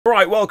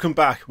Alright, welcome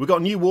back. We've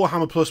got new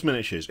Warhammer Plus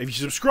miniatures. If you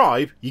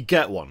subscribe, you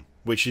get one,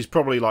 which is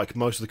probably like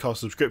most of the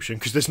cost of subscription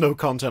because there's no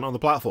content on the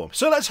platform.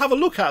 So let's have a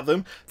look at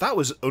them. That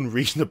was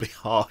unreasonably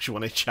harsh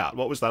when I chat.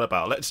 What was that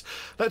about?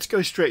 Let's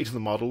go straight to the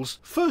models.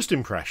 First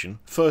impression,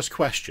 first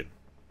question.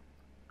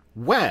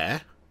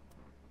 Where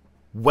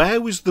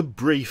was the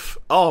brief,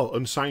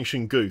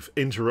 unsanctioned goof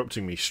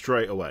interrupting me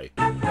straight away?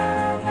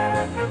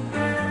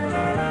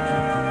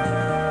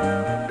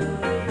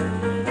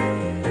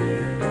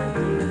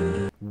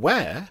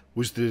 Where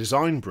was the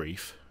design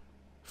brief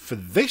for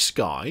this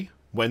guy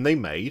when they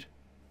made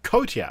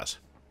Coteaz?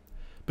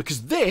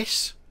 Because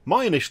this,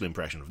 my initial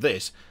impression of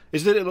this,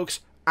 is that it looks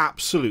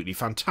absolutely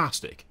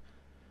fantastic.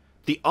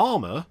 The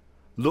armour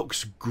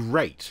looks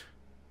great.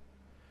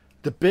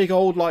 The big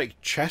old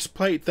like chest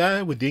plate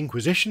there with the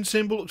Inquisition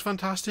symbol looks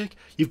fantastic.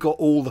 You've got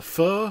all the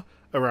fur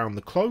around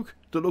the cloak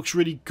that looks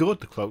really good.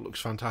 The cloak looks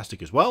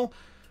fantastic as well.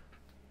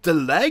 The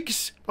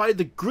legs, like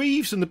the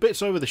greaves and the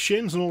bits over the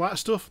shins and all that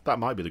stuff. That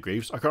might be the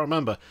greaves, I can't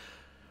remember.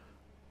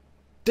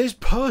 There's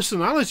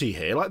personality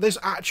here, like there's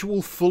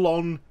actual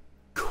full-on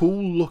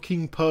cool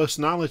looking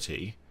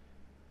personality.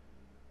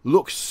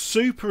 Looks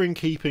super in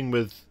keeping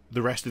with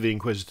the rest of the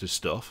Inquisitor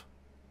stuff.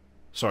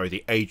 Sorry,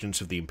 the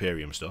Agents of the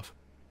Imperium stuff.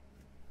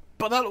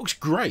 But that looks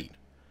great.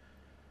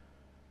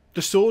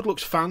 The sword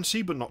looks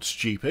fancy but not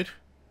stupid.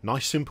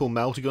 Nice simple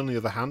melter gun on the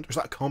other hand. Or is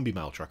that a combi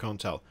melter? I can't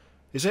tell.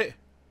 Is it?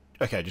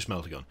 Okay, just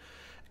melter gun.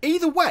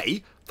 Either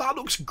way, that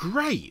looks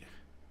great.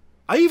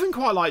 I even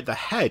quite like the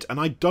head, and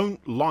I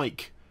don't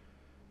like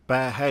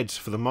bare heads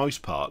for the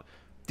most part.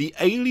 The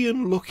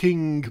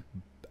alien-looking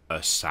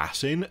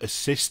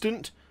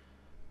assistant,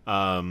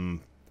 I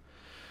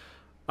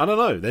don't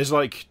know, there's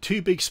like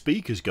two big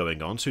speakers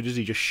going on, so does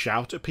he just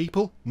shout at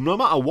people? No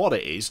matter what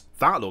it is,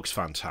 that looks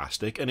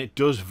fantastic, and it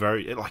does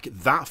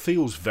that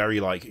feels very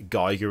like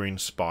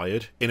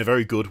Geiger-inspired, in a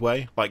very good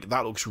way. Like,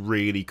 that looks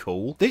really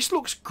cool. This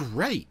looks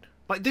great.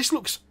 Like, this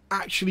looks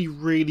actually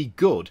really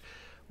good,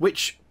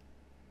 which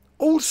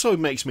also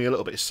makes me a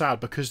little bit sad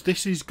because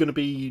this is going to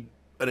be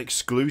an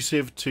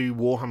exclusive to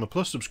Warhammer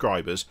Plus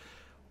subscribers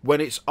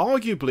when it's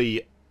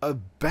arguably a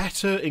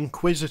better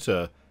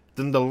Inquisitor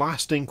than the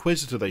last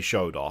Inquisitor they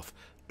showed off,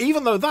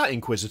 even though that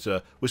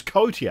Inquisitor was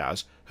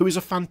Coteaz, who is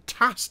a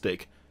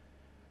fantastic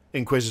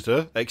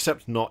Inquisitor,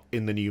 except not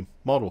in the new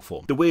model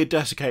form. The weird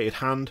desiccated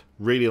hand,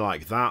 really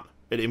like that.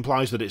 It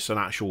implies that it's an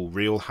actual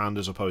real hand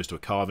as opposed to a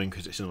carving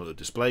because it's in a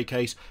display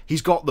case.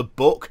 He's got the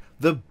book.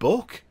 The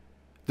book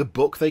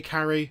they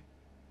carry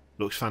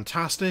looks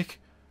fantastic.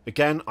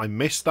 Again, I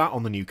missed that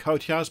on the new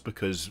Coteaz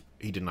because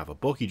he didn't have a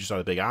book. He just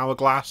had a big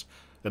hourglass.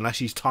 Unless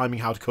he's timing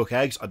how to cook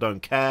eggs, I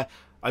don't care.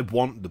 I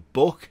want the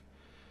book.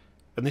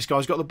 And this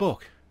guy's got the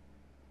book.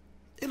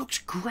 It looks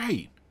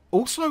great.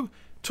 Also,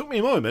 took me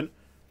a moment.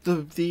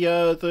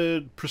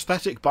 The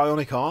prosthetic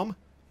bionic arm,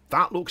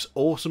 that looks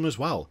awesome as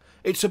well.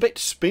 It's a bit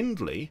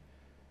spindly,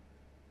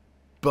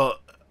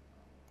 but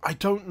I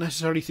don't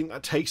necessarily think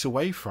that takes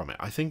away from it.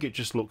 I think it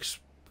just looks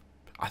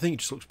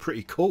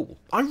pretty cool.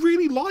 I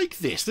really like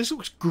this. This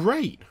looks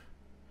great.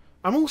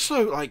 I'm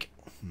also like,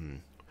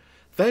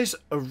 there's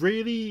a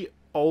really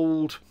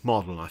old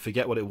model, and I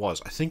forget what it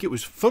was. I think it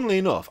was, funnily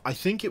enough, I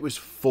think it was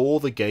for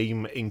the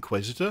game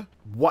Inquisitor.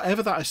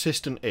 Whatever that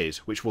assistant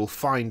is, which we'll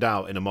find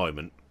out in a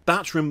moment,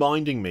 that's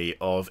reminding me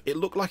of, it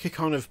looked like a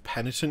kind of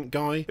penitent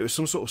guy. It was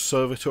some sort of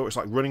servitor. It's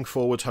like running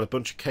forwards, had a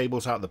bunch of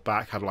cables out the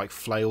back, had like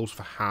flails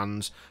for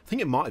hands. I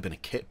think it might have been a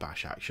kit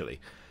bash, actually.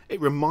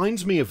 It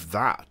reminds me of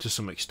that to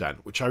some extent,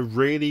 which I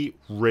really,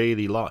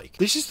 really like.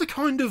 This is the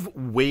kind of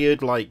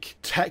weird, like,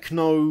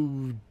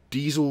 techno,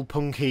 diesel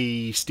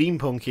punky,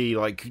 steampunky,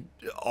 like,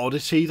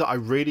 oddity that I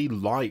really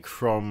like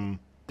from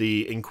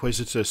the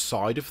Inquisitor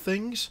side of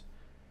things.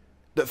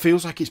 That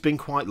feels like it's been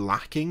quite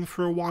lacking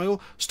for a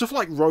while. Stuff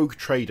like Rogue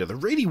Trader, the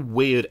really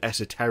weird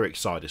esoteric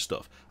side of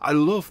stuff. I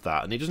love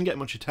that, and it doesn't get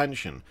much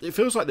attention. It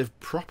feels like they've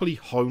properly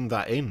honed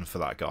that in for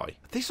that guy.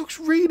 This looks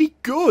really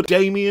good.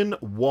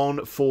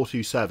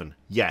 Damien1427.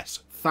 Yes,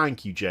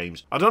 thank you,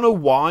 James. I don't know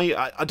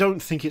why. I don't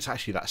think it's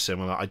actually that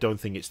similar. I don't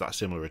think it's that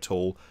similar at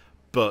all.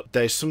 But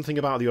there's something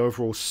about the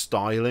overall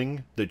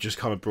styling that just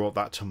kind of brought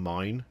that to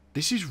mind.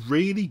 This is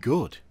really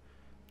good.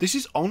 This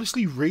is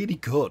honestly really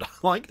good. I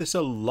like this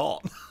a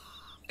lot.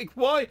 Like,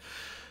 why?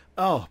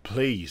 Oh,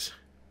 please.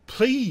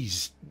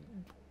 Please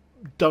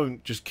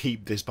don't just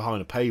keep this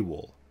behind a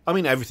paywall. I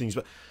mean, everything's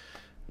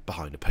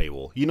behind a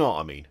paywall. You know what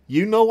I mean.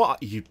 You know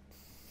what... You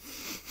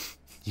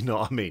know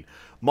what I mean.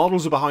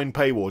 Models are behind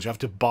paywalls. You have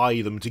to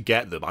buy them to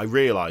get them. I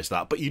realise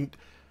that. But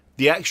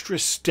the extra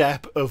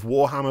step of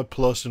Warhammer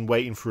Plus and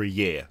waiting for a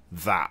year.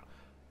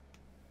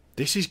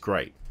 This is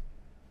great.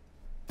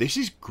 This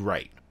is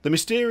great. The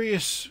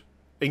mysterious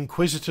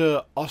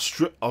Inquisitor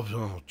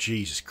oh,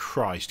 Jesus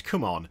Christ,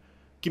 come on.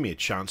 Give me a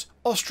chance.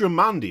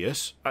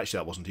 Ostromandeus, actually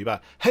that wasn't too bad,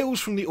 hails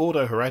from the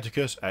Ordo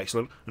Hereticus,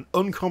 excellent, an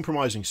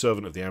uncompromising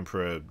servant of the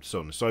Emperor, so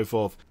on and so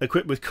forth,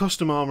 equipped with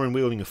custom armour and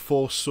wielding a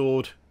force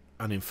sword,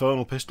 an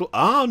infernal pistol.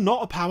 Ah,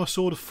 not a power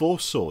sword, a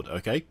force sword.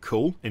 Okay,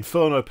 cool.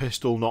 Inferno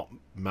pistol, not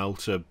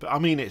melter, but I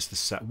mean it's the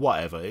set,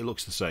 whatever, it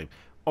looks the same.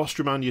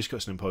 Ostromandeus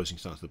cuts an imposing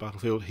stance to the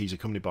battlefield. He's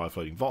accompanied by a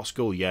floating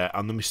Voxkull, yeah,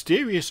 and the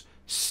mysterious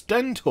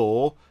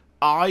Stentor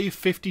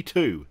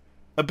I-52,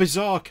 a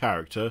bizarre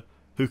character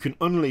who can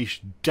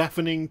unleash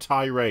deafening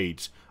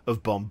tirades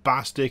of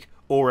bombastic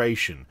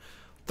oration.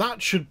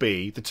 That should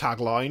be the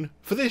tagline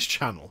for this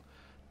channel.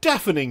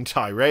 Deafening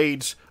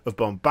tirades of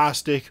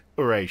bombastic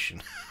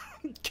oration.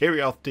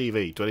 Kirioth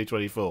TV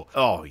 2024.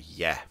 Oh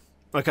yeah.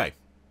 Okay.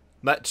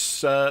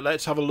 Let's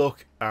have a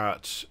look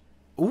at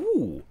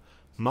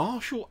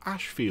Marshal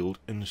Ashfield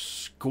and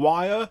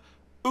Squire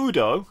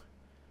Udo,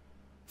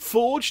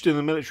 forged in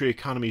the military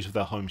academies of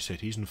their home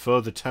cities and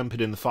further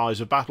tempered in the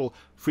fires of battle.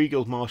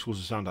 Freeguild Marshals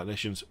and sound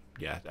technicians.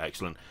 Yeah,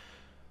 excellent.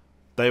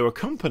 They were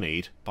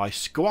accompanied by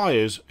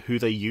squires who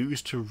they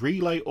used to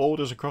relay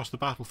orders across the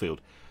battlefield.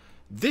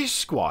 This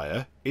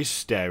squire is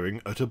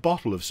staring at a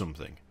bottle of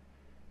something.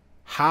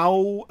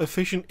 How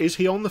efficient is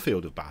he on the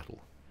field of battle?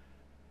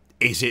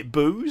 Is it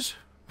booze?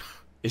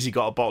 Has he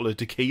got a bottle of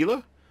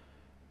tequila?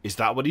 Is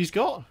that what he's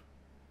got?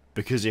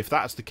 Because if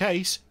that's the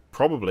case,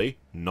 probably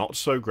not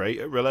so great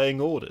at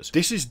relaying orders.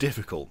 This is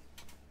difficult.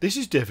 This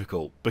is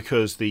difficult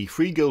because the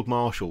Freeguild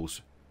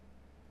Marshals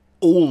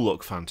all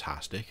look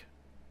fantastic.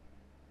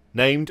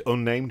 Named,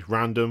 unnamed,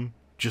 random,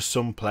 just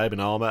some pleb in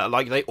armour.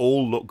 Like, they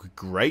all look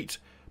great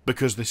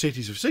because the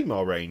Cities of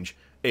Sigmar range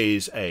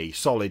is a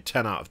solid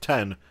 10 out of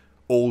 10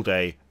 all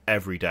day,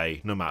 every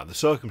day, no matter the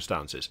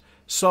circumstances.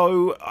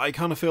 So I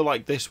kind of feel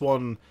like this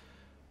one,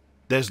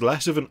 there's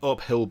less of an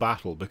uphill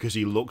battle because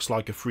he looks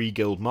like a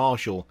Freeguild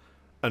Marshal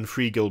and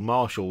Freeguild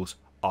Marshals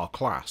are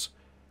class.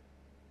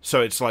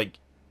 So it's like,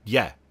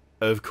 yeah,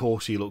 of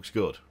course he looks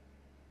good.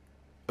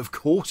 Of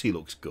course he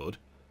looks good.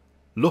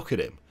 Look at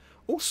him.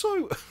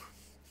 Also,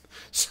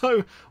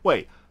 so,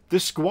 wait, the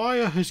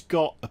Squire has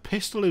got a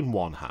pistol in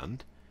one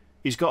hand.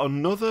 He's got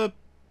another,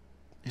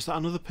 is that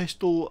another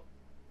pistol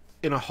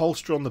in a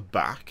holster on the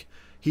back?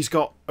 He's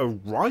got a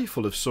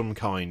rifle of some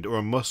kind, or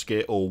a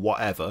musket, or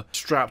whatever,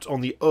 strapped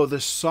on the other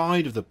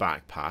side of the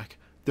backpack.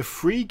 The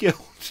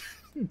Freeguild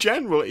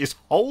General is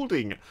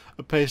holding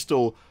a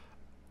pistol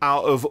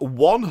out of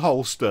one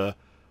holster,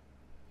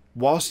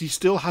 whilst he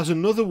still has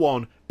another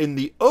one in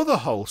the other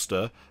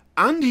holster,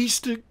 and he's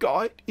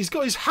got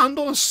his hand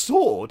on a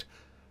sword.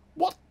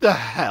 What the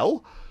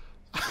hell?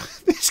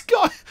 This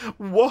guy,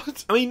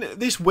 what? I mean,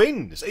 this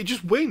wins. It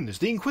just wins.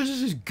 The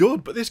Inquisitor is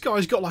good, but this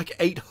guy's got like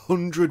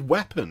 800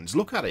 weapons.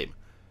 Look at him.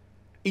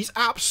 He's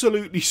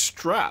absolutely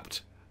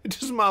strapped. It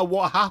doesn't matter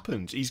what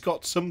happens. He's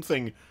got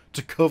something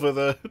to cover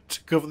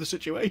the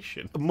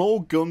situation.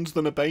 More guns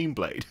than a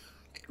Baneblade.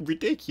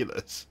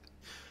 Ridiculous.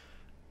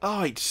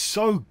 Oh, it's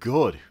so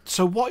good.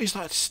 So what is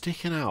that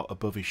sticking out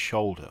above his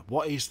shoulder?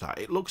 What is that?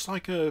 It looks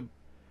like a...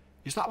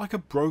 Is that like a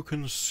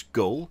broken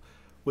skull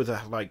with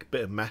a like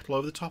bit of metal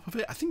over the top of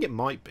it? I think it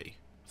might be.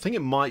 I think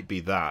it might be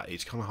that.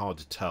 It's kind of hard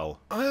to tell.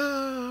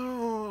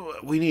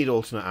 We need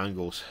alternate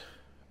angles,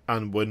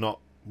 and we're not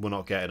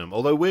getting them.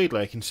 Although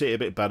weirdly, I can see it a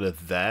bit better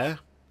there.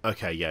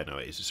 Okay, yeah, no,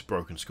 it is. It's a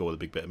broken skull with a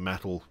big bit of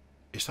metal.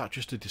 Is that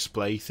just a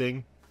display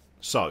thing?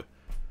 So,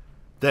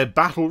 they're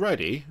battle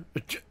ready.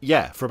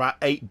 Yeah, for about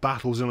 8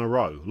 battles in a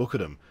row. Look at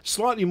them.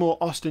 Slightly more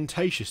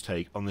ostentatious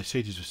take on the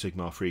Cities of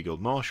Sigmar Freeguild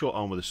Marshal,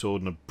 armed with a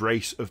sword and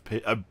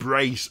a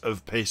brace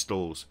of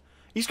pistols.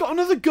 He's got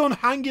another gun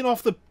hanging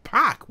off the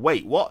pack.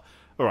 Wait, what?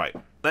 Alright,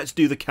 let's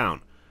do the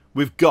count.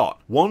 We've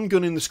got 1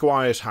 gun in the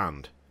Squire's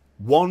hand,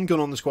 1 gun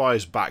on the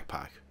Squire's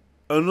backpack,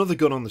 another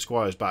gun on the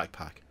Squire's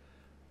backpack,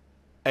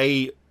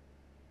 a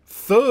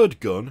 3rd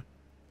gun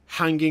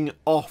hanging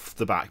off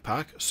the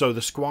backpack, so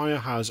the Squire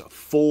has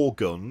 4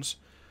 guns.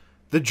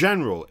 The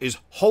General is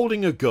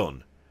holding a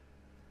gun.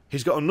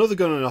 He's got another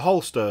gun in a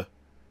holster,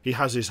 he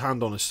has his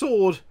hand on a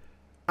sword,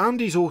 and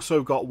he's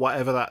also got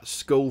whatever that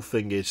skull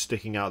thing is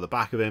sticking out the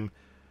back of him,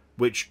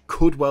 which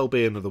could well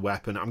be another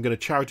weapon. I'm going to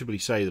charitably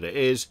say that it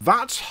is.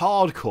 That's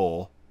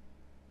hardcore.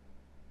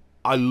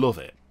 I love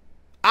it.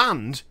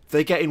 And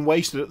they're getting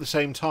wasted at the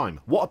same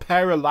time. What a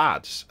pair of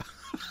lads.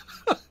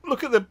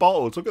 Look at the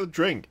bottles, look at the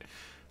drink.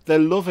 They're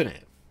loving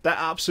it. They're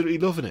absolutely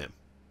loving it.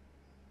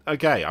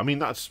 Okay, I mean,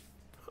 that's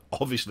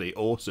obviously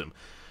awesome.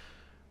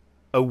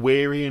 A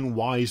weary and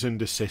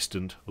wizened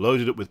assistant,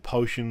 loaded up with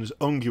potions,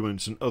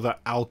 unguents, and other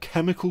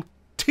alchemical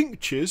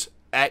tinctures.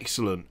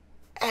 Excellent.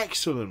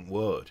 Excellent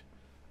word.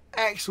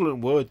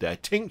 Excellent word there.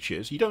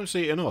 Tinctures, you don't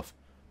see it enough.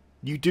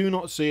 You do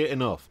not see it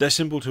enough. They're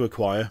simple to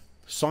acquire.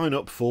 Sign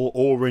up for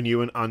or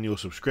renew an annual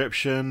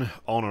subscription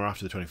on or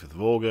after the 25th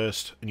of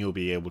August, and you'll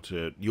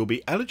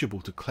be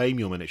eligible to claim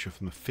your miniature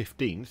from the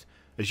 15th.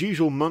 As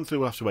usual, monthly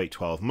will have to wait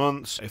 12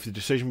 months. If the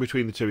decision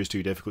between the two is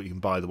too difficult, you can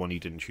buy the one you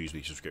didn't choose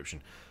the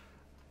subscription.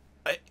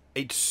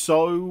 It's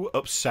so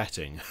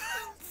upsetting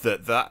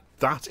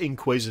that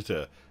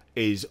Inquisitor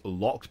is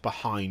locked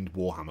behind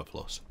Warhammer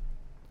Plus.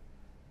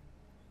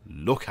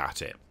 Look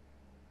at it.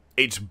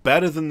 It's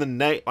better than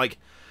the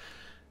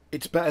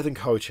it's better than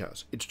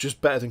Coteaz. It's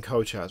just better than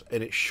Coteaz,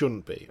 and it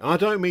shouldn't be. And I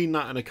don't mean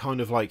that in a kind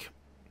of like...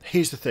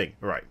 Here's the thing,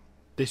 right?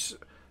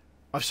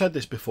 I've said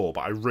this before,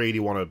 but I really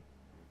want to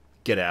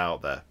get it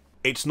out there.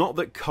 It's not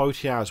that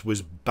Coteaz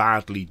was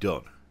badly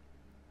done.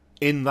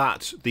 in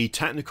that the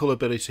technical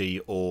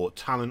ability or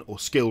talent or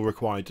skill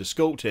required to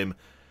sculpt him,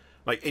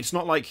 like, it's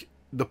not like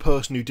the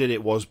person who did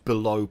it was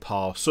below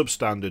par,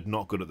 substandard,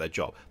 not good at their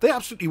job. They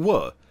absolutely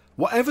were.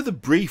 Whatever the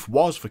brief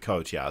was for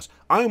Coteaz,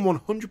 I am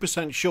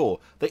 100% sure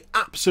they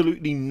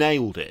absolutely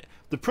nailed it.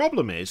 The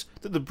problem is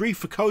that the brief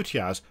for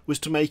Coteaz was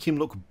to make him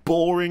look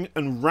boring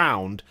and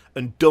round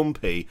and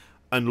dumpy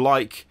and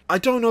like, I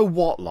don't know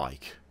what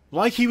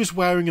like he was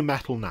wearing a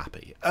metal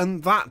nappy,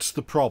 and that's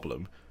the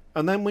problem.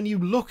 And then when you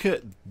look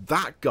at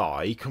that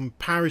guy,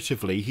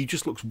 comparatively, he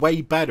just looks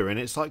way better, and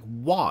it's like,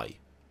 why?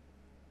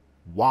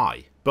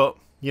 Why? But,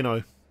 you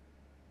know,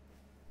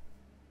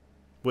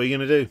 what are you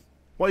going to do?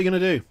 What are you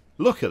going to do?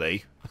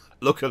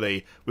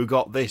 Luckily, we've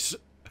got this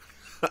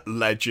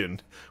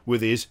legend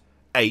with his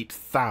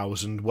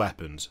 8,000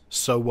 weapons,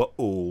 so we're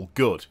all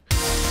good.